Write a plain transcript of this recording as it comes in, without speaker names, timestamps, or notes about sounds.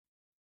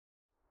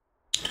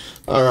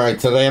Alright,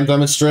 today I'm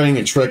demonstrating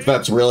a trick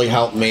that's really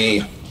helped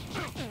me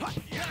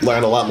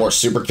land a lot more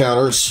super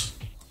counters.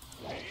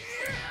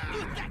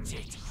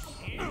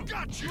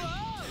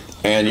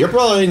 And you're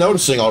probably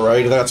noticing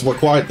already that's more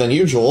quiet than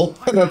usual,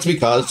 and that's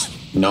because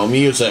no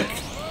music.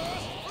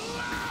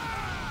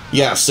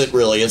 Yes, it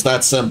really is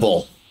that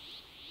simple.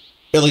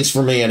 At least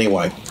for me,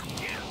 anyway.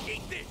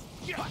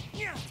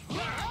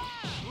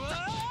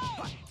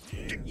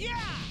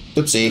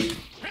 Oopsie.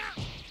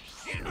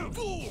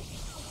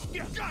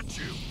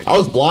 I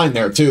was blind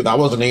there, too. That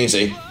wasn't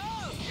easy.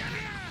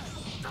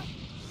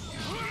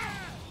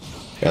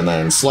 And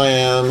then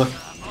slam.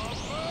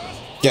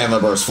 Gamma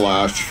Burst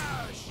Flash.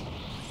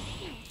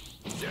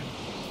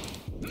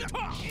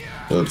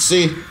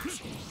 Oopsie.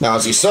 Now,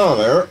 as you saw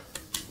there,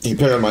 he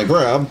parried my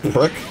grab,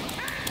 prick.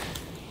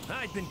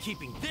 I've been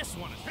keeping this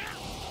one.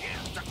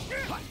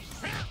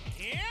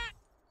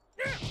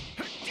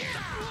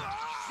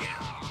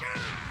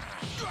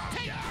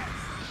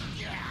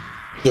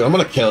 Dude, I'm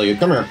gonna kill you.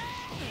 Come here.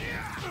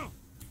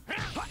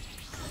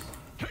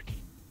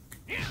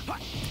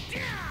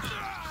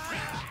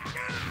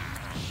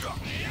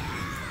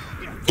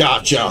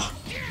 Gotcha.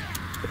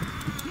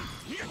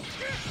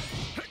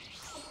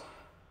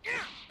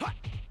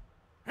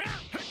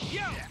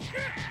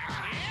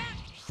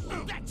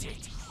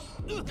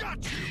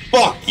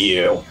 Fuck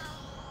you.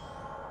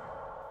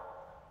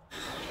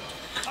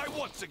 I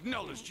once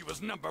acknowledged you as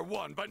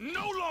 #1, but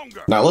no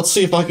longer. Now let's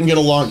see if I can get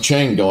a long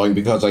chain going,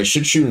 because I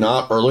shit you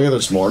not earlier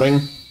this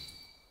morning.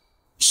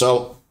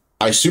 So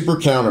I super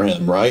counter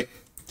him, right?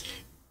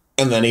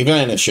 And then he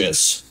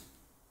vanishes.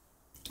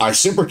 I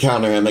super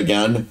counter him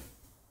again,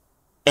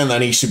 and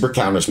then he super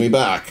counters me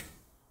back.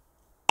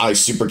 I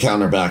super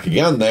counter back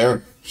again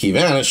there, he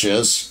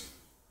vanishes.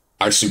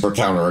 I super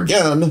counter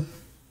again,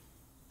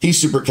 he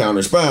super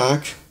counters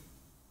back.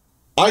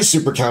 I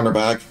super counter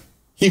back,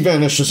 he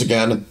vanishes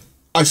again.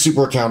 I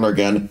super counter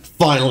again,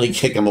 finally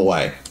kick him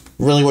away.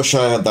 Really wish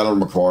I had that on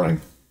recording.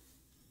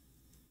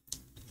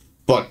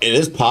 But it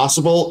is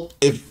possible,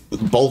 if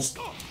both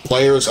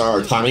players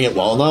are timing it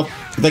well enough,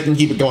 they can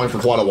keep it going for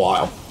quite a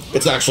while.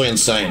 It's actually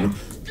insane.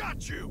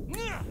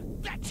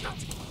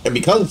 And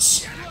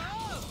because,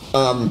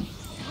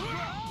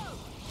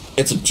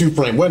 it's a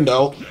 2-frame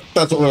window,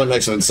 that's what really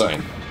makes it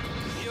insane.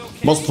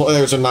 Most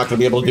players are not going to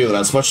be able to do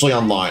that, especially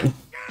online.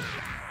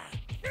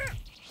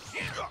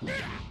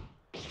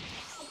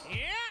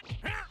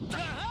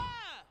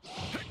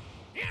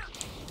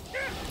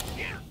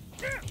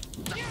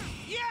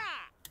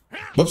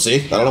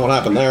 Whoopsie, I don't know what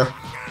happened there.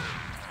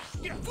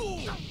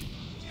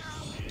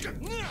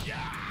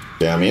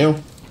 Damn you.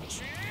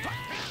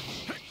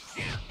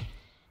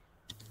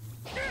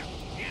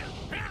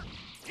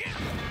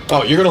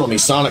 Oh, you're gonna let me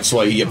Sonic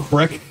Sway, you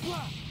prick.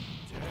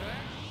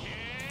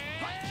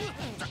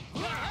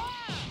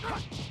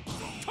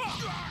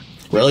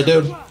 Really,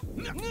 dude?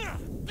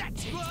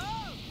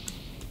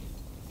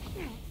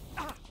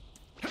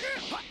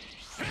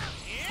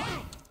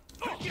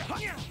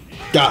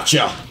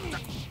 Gotcha.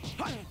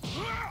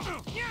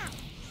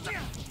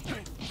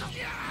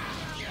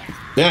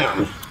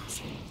 Damn.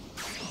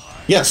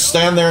 Yes,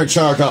 stand there and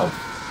charco.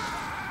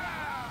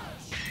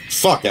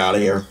 Fuck out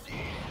of here.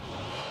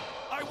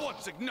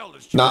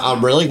 Now,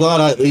 I'm really glad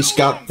I at least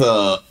got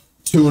the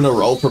 2 in a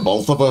row for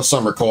both of us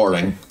I'm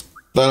recording.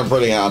 That I'm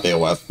pretty happy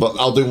with, but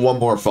I'll do one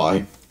more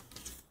fight.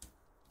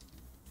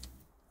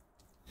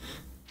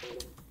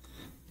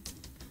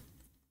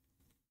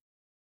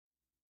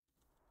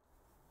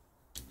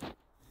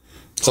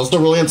 It's also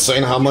really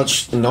insane how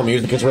much no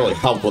music has really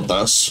helped with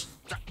this.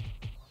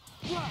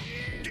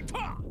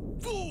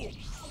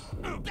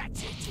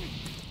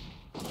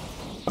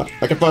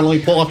 I can finally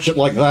pull up shit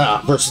like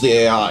that versus the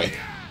AI.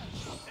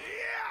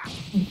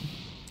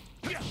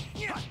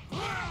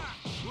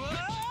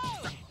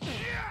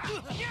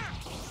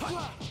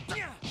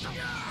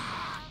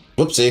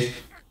 Whoopsie.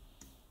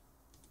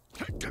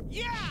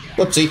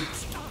 Whoopsie.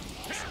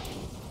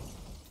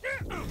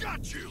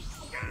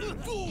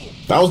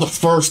 That was the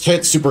first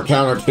hit super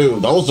counter too.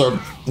 Those are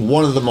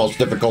one of the most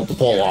difficult to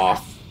pull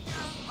off.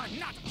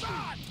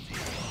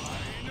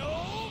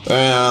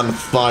 And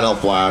final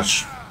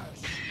flash.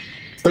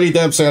 Pretty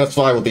damn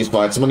satisfied with these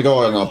fights. I'm gonna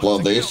go ahead and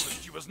upload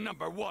these.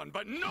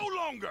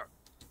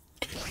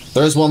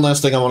 There's one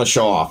last thing I want to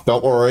show off.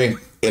 Don't worry,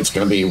 it's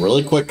gonna be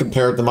really quick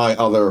compared to my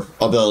other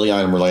ability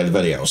item related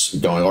videos.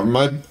 Going over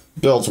my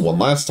builds one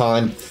last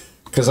time,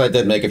 because I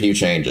did make a few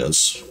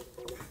changes.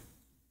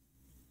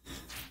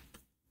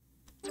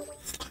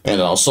 And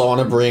I also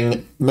want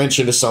to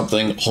mention to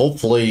something,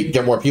 hopefully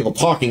get more people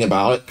talking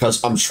about it,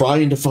 because I'm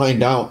trying to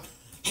find out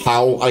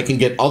how I can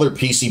get other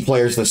PC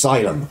players this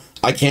item.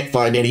 I can't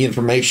find any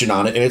information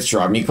on it, and it's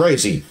driving me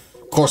crazy.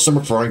 Of course, I'm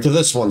referring to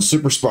this one,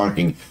 Super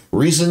Sparking.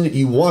 Reason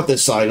you want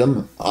this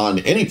item on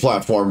any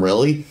platform,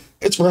 really,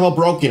 it's for how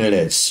broken it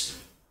is.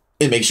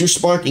 It makes your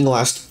sparking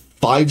last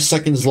 5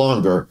 seconds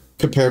longer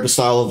compared to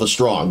Style of the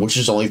Strong, which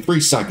is only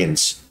 3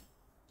 seconds.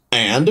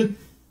 And,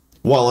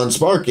 while on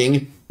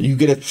sparking, you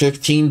get a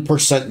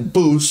 15%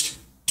 boost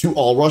to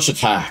all rush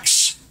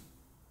attacks.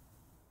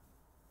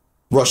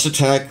 Rush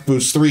Attack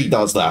Boost 3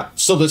 does that.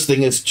 So this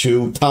thing is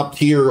 2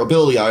 top-tier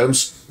ability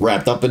items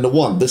wrapped up into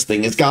one. This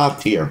thing is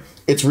God-tier.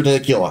 It's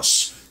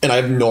ridiculous. And I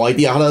have no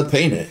idea how to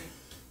obtain it.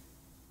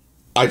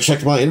 I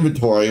checked my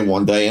inventory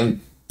one day, and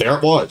there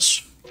it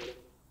was.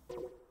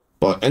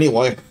 But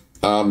anyway,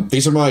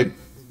 these are my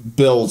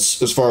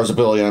builds as far as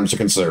ability items are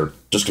concerned.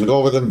 Just going to go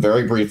over them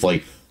very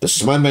briefly. This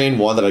is my main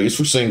one that I use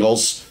for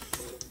singles.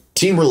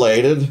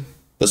 Team-related.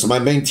 This is my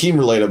main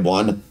team-related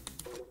one.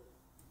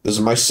 This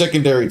is my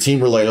secondary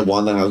team-related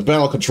one that has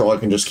battle control. I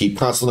can just keep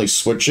constantly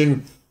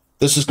switching.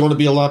 This is going to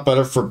be a lot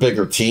better for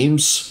bigger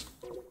teams,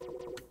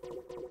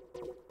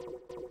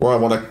 where I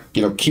want to,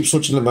 you know, keep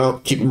switching them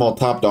out, keep them all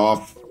topped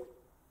off,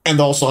 and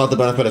also have the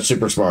benefit of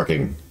super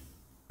sparking.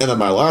 And then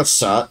my last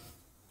set,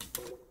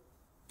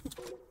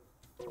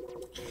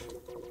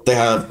 they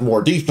have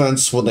more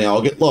defense when they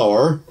all get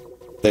lower.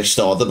 They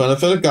still have the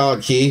benefit of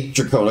God Key,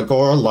 Draconic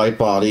Aura, Light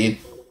Body,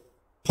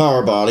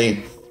 Power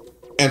Body,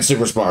 and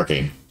super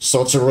sparking.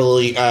 So it's a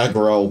really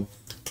aggro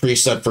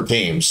preset for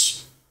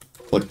teams.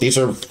 Like, these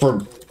are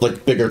for,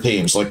 like, bigger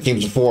teams, like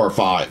teams of 4 or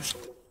 5.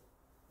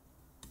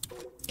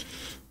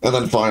 And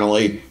then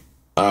finally,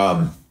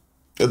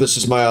 this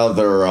is my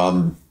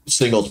other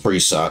singles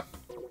preset,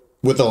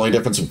 with the only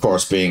difference, of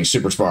course, being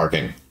super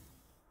sparking.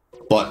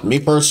 But me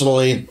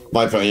personally,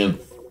 my opinion,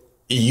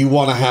 you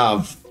want to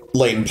have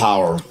latent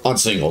power on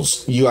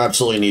singles. You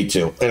absolutely need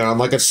to. And on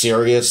like a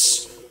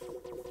serious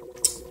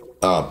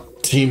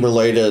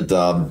team-related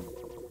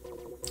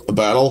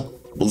battle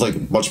with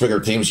like much bigger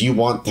teams, you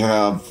want to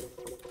have,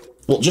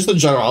 well, just in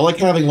general, I like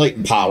having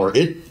latent power.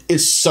 It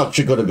is such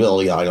a good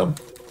ability item.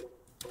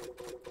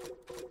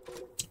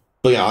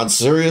 But yeah, on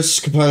serious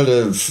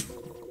competitive,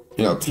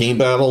 you know, team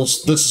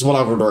battles, this is what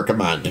I would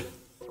recommend.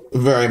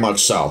 Very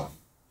much so.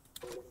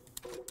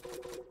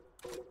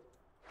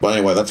 But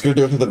anyway, that's going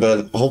to do it for the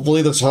vid.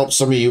 Hopefully this helps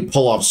some of you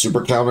pull off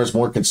super counters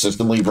more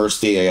consistently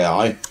versus the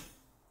AI.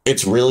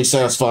 It's really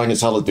satisfying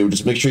as hell to do.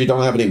 Just make sure you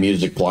don't have any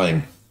music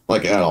playing.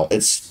 Like, at all.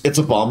 It's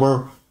a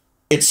bummer.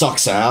 It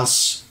sucks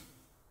ass.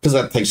 Because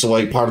that takes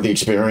away part of the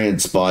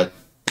experience, but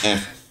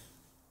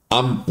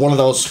I'm one of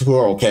those who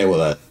are okay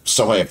with it.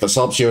 So hey, if this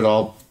helps you at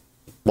all,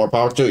 more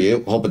power to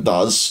you. Hope it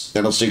does.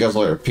 And I'll see you guys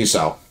later. Peace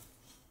out.